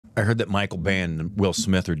I heard that Michael Bay and Will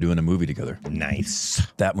Smith are doing a movie together. Nice.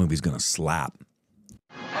 That movie's gonna slap.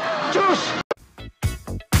 Juice!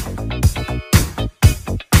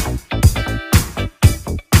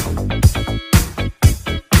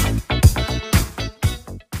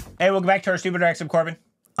 Hey, welcome back to our Stupid Reacts. I'm Corbin.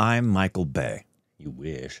 I'm Michael Bay. You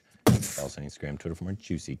wish. Follow us on Instagram, Twitter for more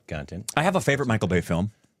juicy content. I have a favorite Michael Bay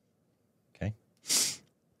film. Okay.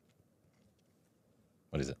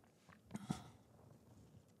 What is it?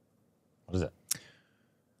 What is it?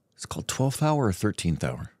 It's called 12th Hour or 13th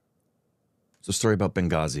Hour. It's a story about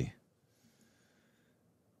Benghazi.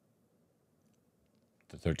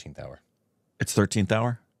 The 13th Hour. It's 13th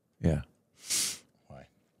Hour? Yeah. Why?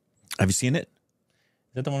 Have you seen it?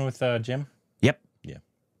 Is that the one with Jim? Yep. Yeah.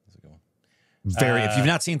 That's a good one. If you've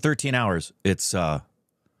not seen 13 Hours, it's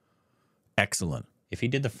excellent. If he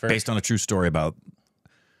did the first... Based on a true story about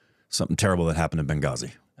something terrible that happened in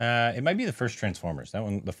Benghazi. It might be the first Transformers. That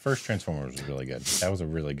one, the first Transformers was really good. That was a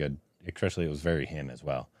really good... Especially, it was very him as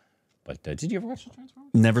well. But did you ever watch the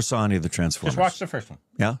Transformers? Never saw any of the Transformers. Just watch the first one.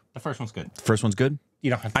 Yeah? The first one's good. The first one's good? You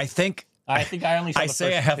don't have to... I think I only saw the I first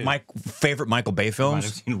say I have two. my favorite Michael Bay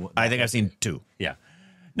films. I think I've seen 2. Yeah.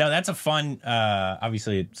 No, that's a fun...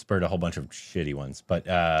 obviously, it spurred a whole bunch of shitty ones. But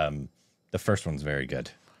the first one's very good.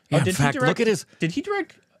 Yeah, did in fact, he direct, look at his... Did he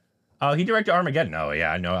direct... Oh, he directed Armageddon. Oh,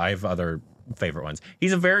 yeah, I know. I have other favorite ones.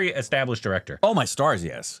 He's a very established director. Oh, my stars,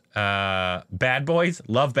 yes. Bad Boys.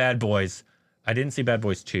 Love Bad Boys. I didn't see Bad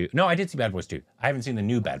Boys 2. No, I did see Bad Boys 2. I haven't seen the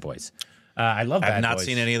new Bad Boys. I love Bad Boys. I've not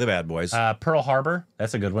seen any of the Bad Boys. Pearl Harbor.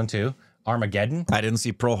 That's a good one, too. Armageddon. I didn't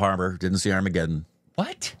see Pearl Harbor. Didn't see Armageddon.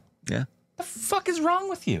 What? Yeah. The fuck is wrong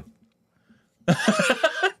with you?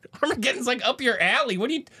 Armageddon's like up your alley. What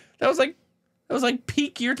do you... That was like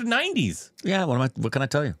peak year to 90s. Yeah, what can I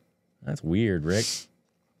tell you? That's weird, Rick.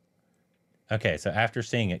 Okay, so after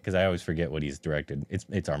seeing it, because I always forget what he's directed,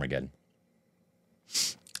 it's Armageddon.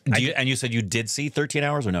 And you said you did see 13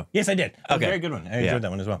 Hours or no? Yes, I did. Okay. A very good one. I enjoyed Yeah. that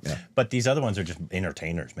one as well. Yeah. But these other ones are just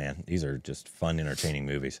entertainers, man. These are just fun, entertaining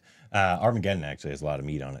movies. Armageddon actually has a lot of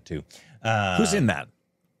meat on it, too. Who's in that?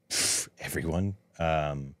 Everyone.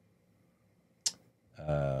 A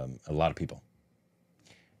lot of people.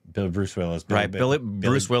 Bruce Willis.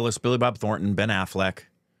 Bruce Willis, Billy Bob Thornton, Ben Affleck.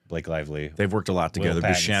 Blake Lively. They've worked a lot together.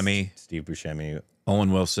 Buscemi. Steve Buscemi.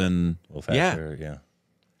 Owen Wilson. Will Ferrell, yeah.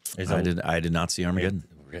 I did not see Armageddon.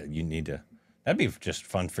 You need to. That'd be just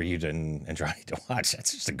fun for you and try to watch.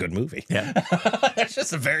 That's just a good movie. Yeah. That's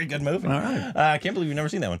just a very good movie. All right. I can't believe you've never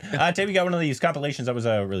seen that one. Today we got one of these compilations that was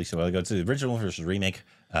released a while ago. It's the original versus remake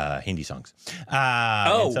Hindi songs.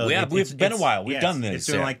 It's been a while. We've done this. It's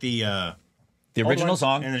doing like the original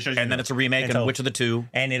song, and then it's a remake, and which of the two?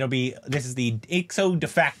 And it'll be, this is the ipso de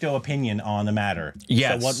facto opinion on the matter.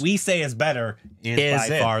 Yes. So what we say is better is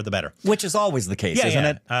by far the better. Which is always the case,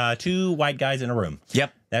 isn't it? 2 white guys in a room.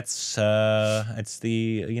 Yep. That's, it's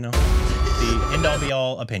the, the end-all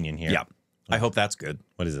be-all opinion here. Yeah. I hope that's good.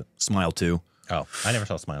 What is it? Smile 2. Oh, I never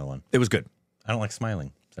saw Smile 1. It was good. I don't like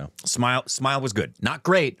smiling, so. Smile was good. Not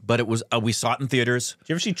great, but it was, we saw it in theaters. Did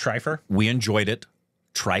you ever see Trifer? We enjoyed it.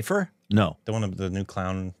 Trifer? No. The one of the new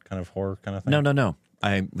clown kind of horror kind of thing? No.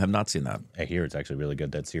 I have not seen that. I hear it's actually really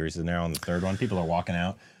good. That series is now on the 3rd one. People are walking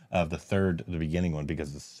out of the beginning one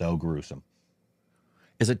because it's so gruesome.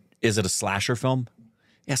 Is it a slasher film?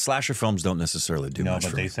 Yeah, slasher films don't necessarily do much. No,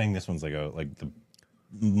 but they're saying this one's like the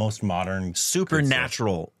most modern.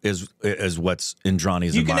 Supernatural is what's in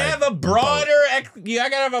Johnny's. You can have a broader. You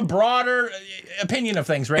gotta have a broader opinion of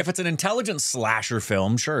things, right? If it's an intelligent slasher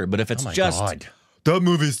film, sure. But if it's God. that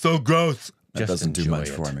movie's so gross, that Just doesn't do much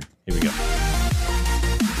enjoy for it. me. Here we go.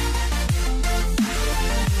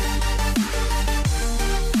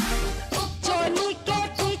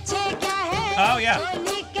 Oh yeah.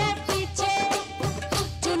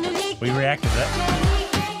 We reacted to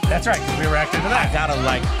that. That's right, because we reacted to that.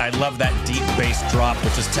 I love that deep bass drop,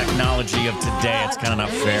 which is technology of today. It's kind of not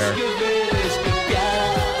fair.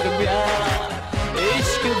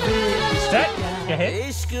 Is that a hit?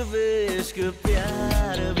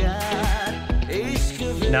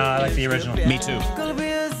 No, I like the original. Me too.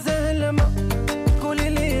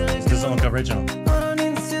 This doesn't look original.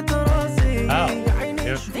 Oh.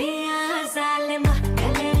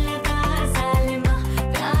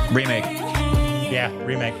 Remake. Yeah,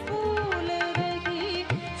 remake.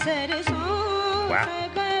 Wow.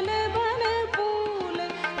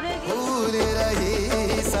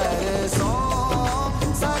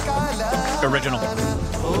 Original.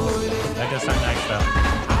 That does sound nice, though.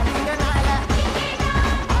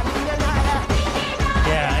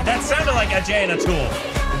 Yeah, that sounded like a Jay and a Tool.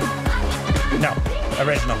 No,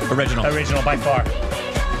 original. Original. Original by far.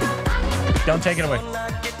 Don't take it away.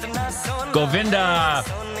 Govinda.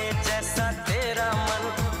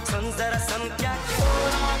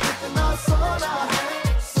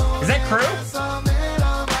 Is that Crew?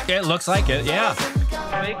 It looks like it, yeah.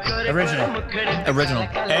 Original. Original.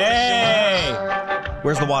 Hey!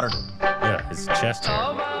 Where's the water? Yeah, his chest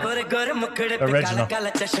hair. Original.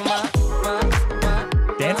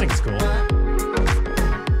 Dancing's cool.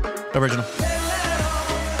 Original.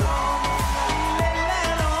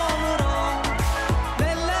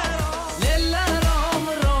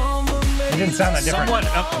 It didn't sound that different.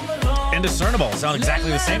 Somewhat indiscernible. Sound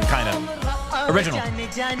exactly the same kind of. Original.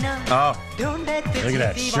 Oh. Look at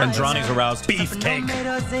that. Andrani's aroused. Beefcake.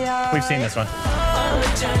 We've seen this one.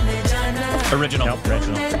 Original. Nope,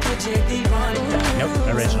 original. Nope,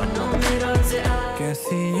 original.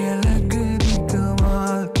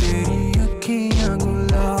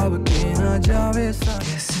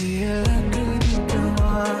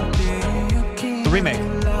 The remake.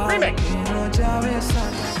 Remake.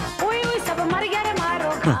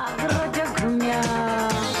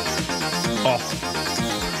 Oh.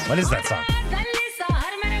 What is that song?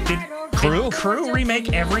 Did Crew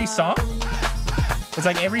remake every song? It's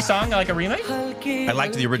like every song like a remake? I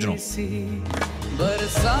liked the original.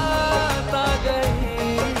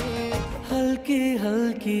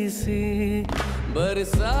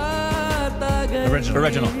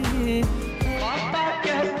 Original.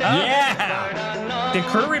 Yeah! Did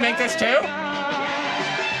Crew remake this too?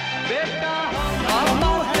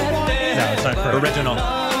 No, it's not Crew. Original.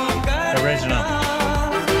 Original.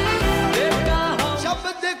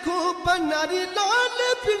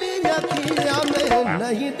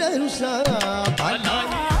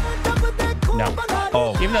 No.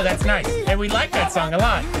 Oh. Even though that's nice. And we like that song a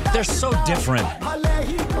lot. They're so different.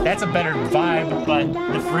 That's a better vibe, but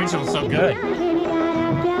the original's so good.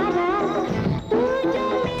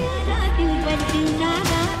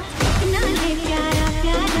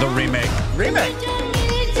 The remake. Remake.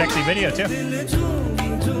 Sexy video too.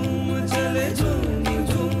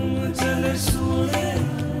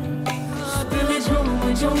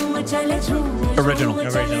 Original.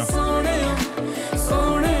 Original.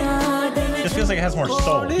 This feels like it has more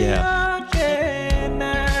soul. Yeah.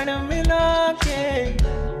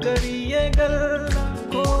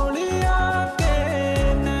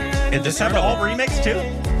 Did this have an alt remix too?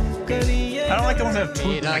 I don't like the ones that have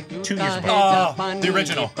two years apart. Oh, the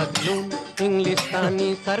original.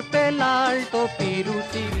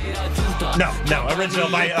 No, original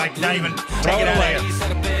by like not even take it away.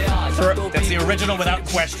 That's the original without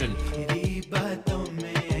question.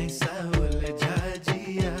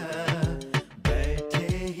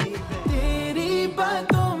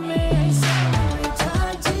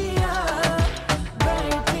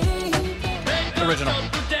 Original.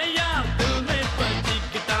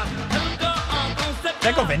 Is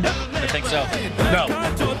that Govinda? I think so. No.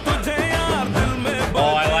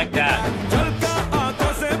 Oh, I like that.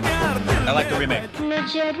 I like the remake.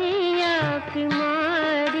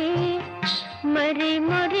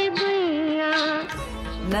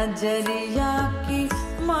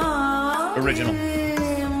 Original.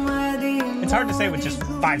 It's hard to say with just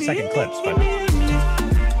 5-second clips, but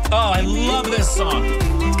Oh, I love this song.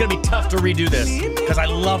 It's gonna be tough to redo this because I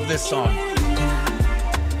love this song.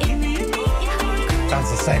 sounds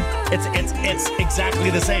the same. It's exactly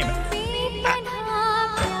the same.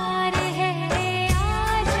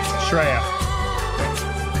 Shreya.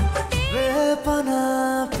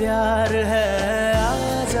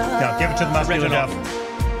 No, give it to the muscular Original. dove.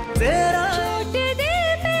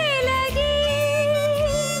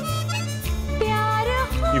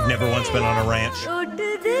 You've never once been on a ranch.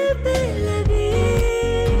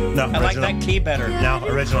 No, I like that key better. No,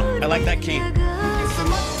 original. I like that key.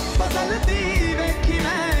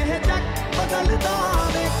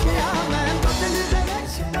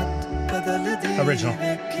 Original.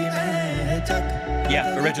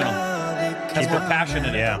 Yeah, original. Has more passion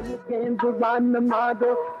in it. Yeah.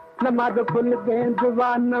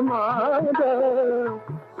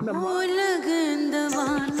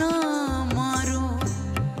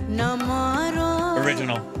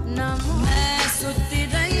 Original.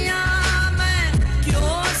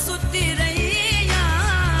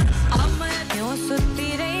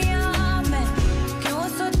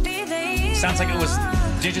 Sounds like it was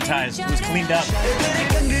digitized. It was cleaned up.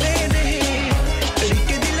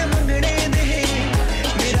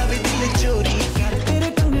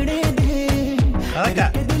 I like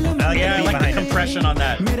that. Yeah, I like the compression on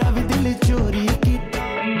that.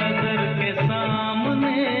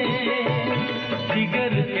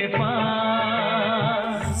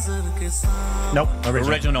 Nope.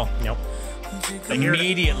 Original. Nope.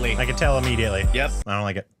 Immediately. I can tell immediately. Yep. I don't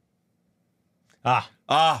like it.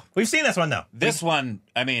 We've seen this one, though. This one,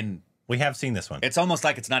 I mean... We have seen this one. It's almost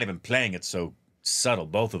like it's not even playing. It's so subtle,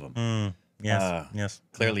 both of them. Yes, yes.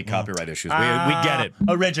 Clearly copyright issues. We get it.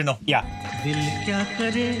 Original. Yeah.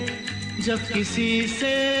 It's going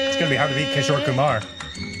to be hard to beat Kishore Kumar.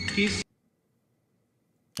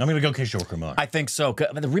 I'm going to go Kishore Kumar. I think so.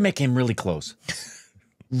 I mean, the remake came really close.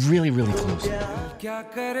 Really, really close.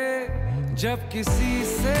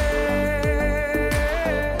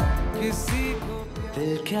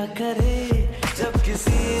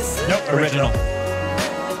 Nope, original.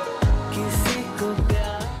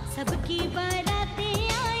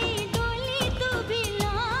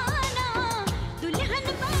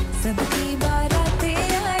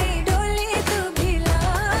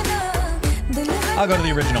 I'll go to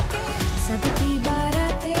the original.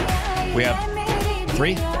 We have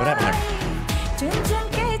 3? What happened there?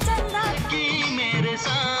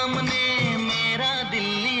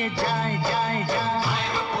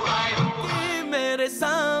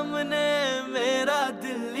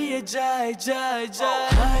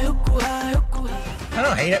 I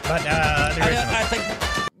don't hate it, but the original. I think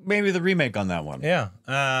maybe the remake on that one. Yeah.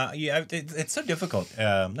 Yeah. It's so difficult.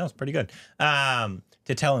 That was pretty good.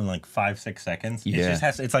 To tell in like 5-6 seconds. Yeah. It just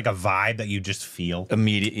has. It's like a vibe that you just feel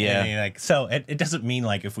Immediate. Yeah. And like so, it doesn't mean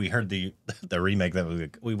like if we heard the remake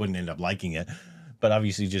that we wouldn't end up liking it. But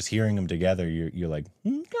obviously, just hearing them together, you're like,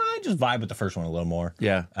 I just vibe with the first one a little more.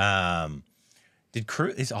 Yeah. Did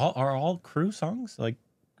Crew are all Crew songs like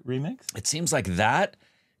remakes? It seems like that.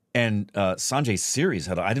 And Sanjay's series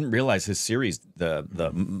had. I didn't realize his series, the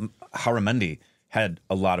Haramendi, had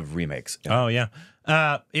a lot of remakes. Oh yeah,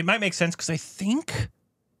 it might make sense because I think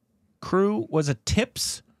Crew was a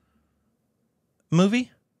Tips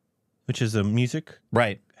movie, which is a music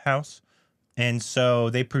house, and so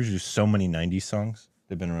they produce so many '90s songs.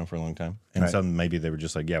 They've been around for a long time, and some maybe they were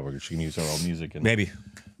just like, yeah, we're just gonna use our old music, and maybe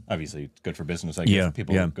obviously it's good for business. I guess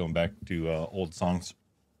people are going back to old songs.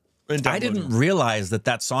 I didn't realize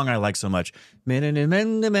that song I like so much. I didn't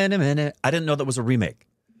know that was a remake.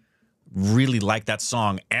 Really like that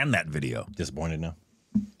song and that video. Disappointed now?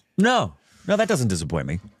 No, that doesn't disappoint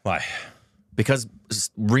me. Why? Because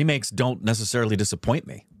remakes don't necessarily disappoint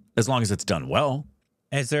me as long as it's done well.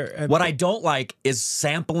 Is there what I don't like is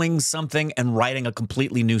sampling something and writing a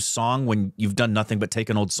completely new song when you've done nothing but take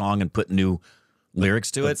an old song and put new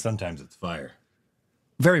lyrics to it. Sometimes it's fire.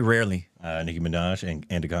 Very rarely. Nicki Minaj and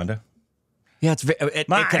Anaconda. Yeah, it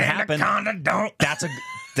can happen. Anaconda don't.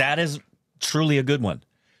 That is truly a good one.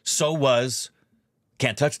 So was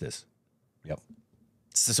Can't Touch This. Yep.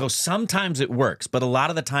 So sometimes it works, but a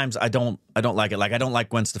lot of the times I don't like it. Like I don't like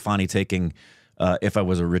Gwen Stefani taking If I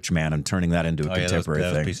Was a Rich Man and turning that into a contemporary that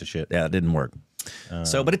was thing. a piece of shit. Yeah, it didn't work.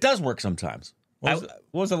 But it does work sometimes. What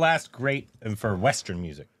was the last great for Western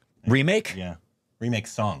music? Remake? Yeah. Remake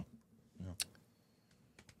song.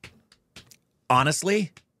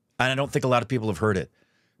 Honestly, and I don't think a lot of people have heard it,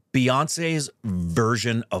 Beyonce's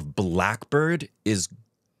version of Blackbird is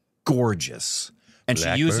gorgeous. And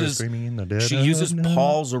she uses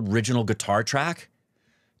Paul's original guitar track,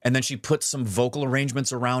 and then she puts some vocal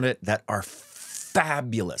arrangements around it that are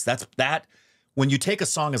fabulous. When you take a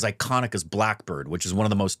song as iconic as Blackbird, which is one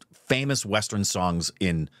of the most famous Western songs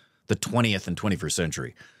in the 20th and 21st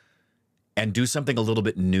century, and do something a little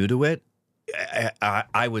bit new to it,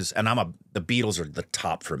 the Beatles are the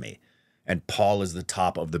top for me, and Paul is the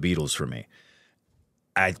top of the Beatles for me.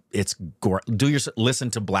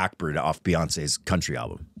 Listen to Blackbird off Beyonce's country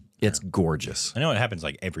album. It's gorgeous. I know it happens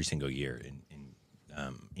like every single year in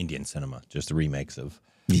Indian cinema, just the remakes of.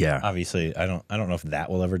 Yeah. Obviously, I don't know if that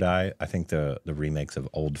will ever die. I think the remakes of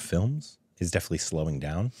old films is definitely slowing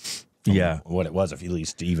down. What it was, at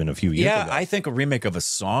least even a few years ago. Yeah, I think a remake of a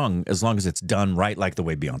song, as long as it's done right, like the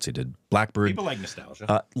way Beyonce did Blackbird. People like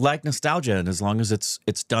nostalgia. And as long as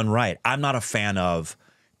it's done right. I'm not a fan of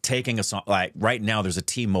taking a song, like right now there's a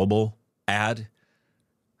T-Mobile ad.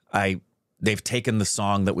 They've taken the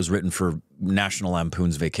song that was written for National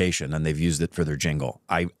Lampoon's Vacation and they've used it for their jingle.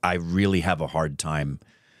 I really have a hard time.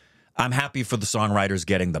 I'm happy for the songwriters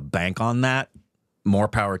getting the bank on that. More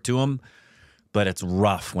power to them. But it's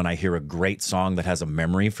rough when I hear a great song that has a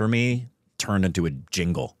memory for me turned into a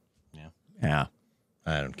jingle. Yeah.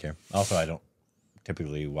 I don't care. Also, I don't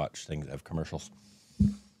typically watch things that have commercials.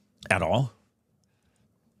 At all?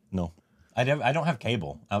 No. I don't have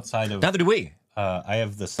cable outside of... Neither do we. I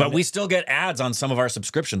have the... But we still get ads on some of our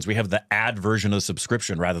subscriptions. We have the ad version of the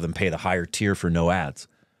subscription rather than pay the higher tier for no ads.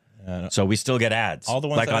 So we still get ads. All the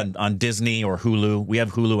ones like on Disney or Hulu. We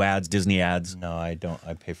have Hulu ads, Disney ads. No, I don't.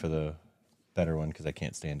 I pay for the better one because I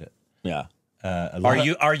can't stand it. Yeah. Our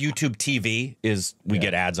YouTube TV we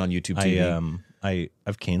get ads on YouTube TV.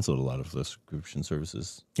 I've canceled a lot of the subscription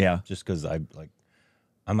services. Yeah. Just because I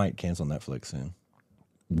might cancel Netflix soon.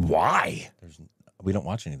 Why? We don't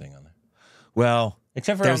watch anything on there. Well,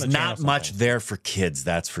 except for there's on the not much there for kids,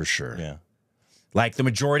 that's for sure. Yeah. Like the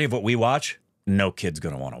majority of what we watch, no kid's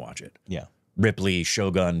going to want to watch it. Yeah. Ripley,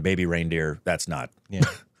 Shogun, Baby Reindeer, that's not. Yeah.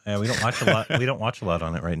 We don't watch a lot. We don't watch a lot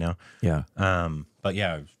on it right now. Yeah. But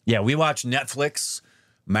yeah. Yeah, we watch Netflix,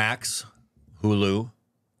 Max, Hulu,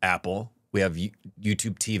 Apple. We have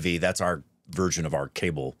YouTube TV. That's our version of our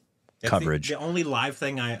cable coverage. The only live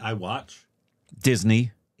thing I watch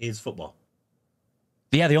Disney is football.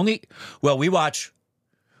 Yeah,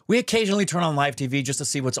 we occasionally turn on live TV just to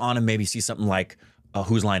see what's on and maybe see something like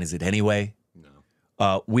Whose Line Is It Anyway?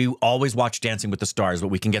 No. We always watch Dancing with the Stars, but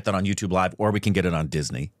we can get that on YouTube Live or we can get it on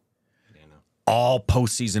Disney. Yeah, no. All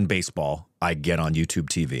postseason baseball I get on YouTube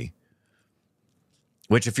TV.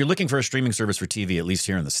 Which, if you're looking for a streaming service for TV, at least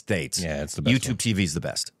here in the States, yeah, it's the best. YouTube TV is the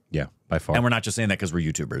best. Yeah, by far. And we're not just saying that because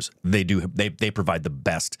we're YouTubers. They provide the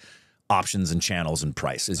best options and channels and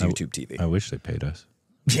price is YouTube TV. I wish they paid us.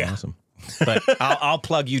 Yeah. Awesome. But I'll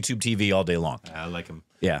plug YouTube TV all day long. I like them.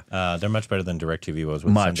 Yeah. They're much better than DirecTV was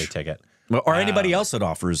with Sunday Ticket. Or anybody else that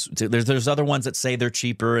offers. There's other ones that say they're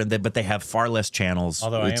cheaper, but they have far less channels.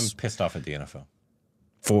 Although I am pissed off at the NFL.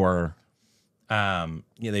 For? Yeah,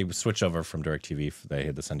 they switched over from DirecTV. They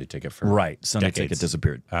had the Sunday Ticket for Sunday decades. Ticket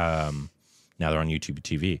disappeared. Now they're on YouTube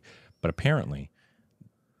TV. But apparently,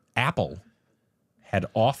 Apple had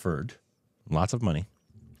offered lots of money.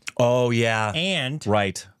 Oh, yeah. And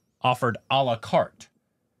right. offered a la carte.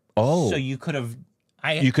 Oh. So you could have...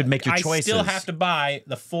 you could make your choices. I still have to buy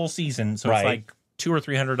the full season. So it's like $200 or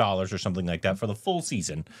 $300 or something like that for the full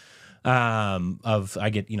season. I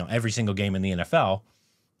get, every single game in the NFL.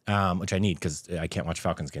 Which I need because I can't watch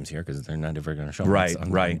Falcons games here because they're not ever going to show them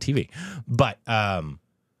on TV. But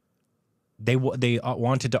they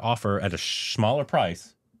wanted to offer at a smaller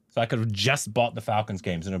price, so I could have just bought the Falcons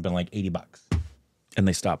games and it would have been like $80. And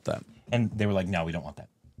they stopped that. And they were like, "No, we don't want that.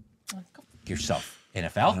 Go f yourself,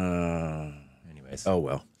 NFL." Anyways, oh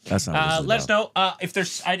well, that's not. Let us know if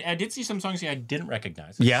there's. I did see some songs here I didn't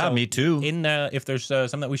recognize. Yeah, me too. If there's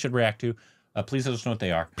some that we should react to. Please let us know what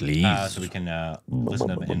they are. Please. So we can listen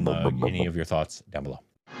to them in any of your thoughts down below.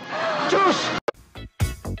 Juice!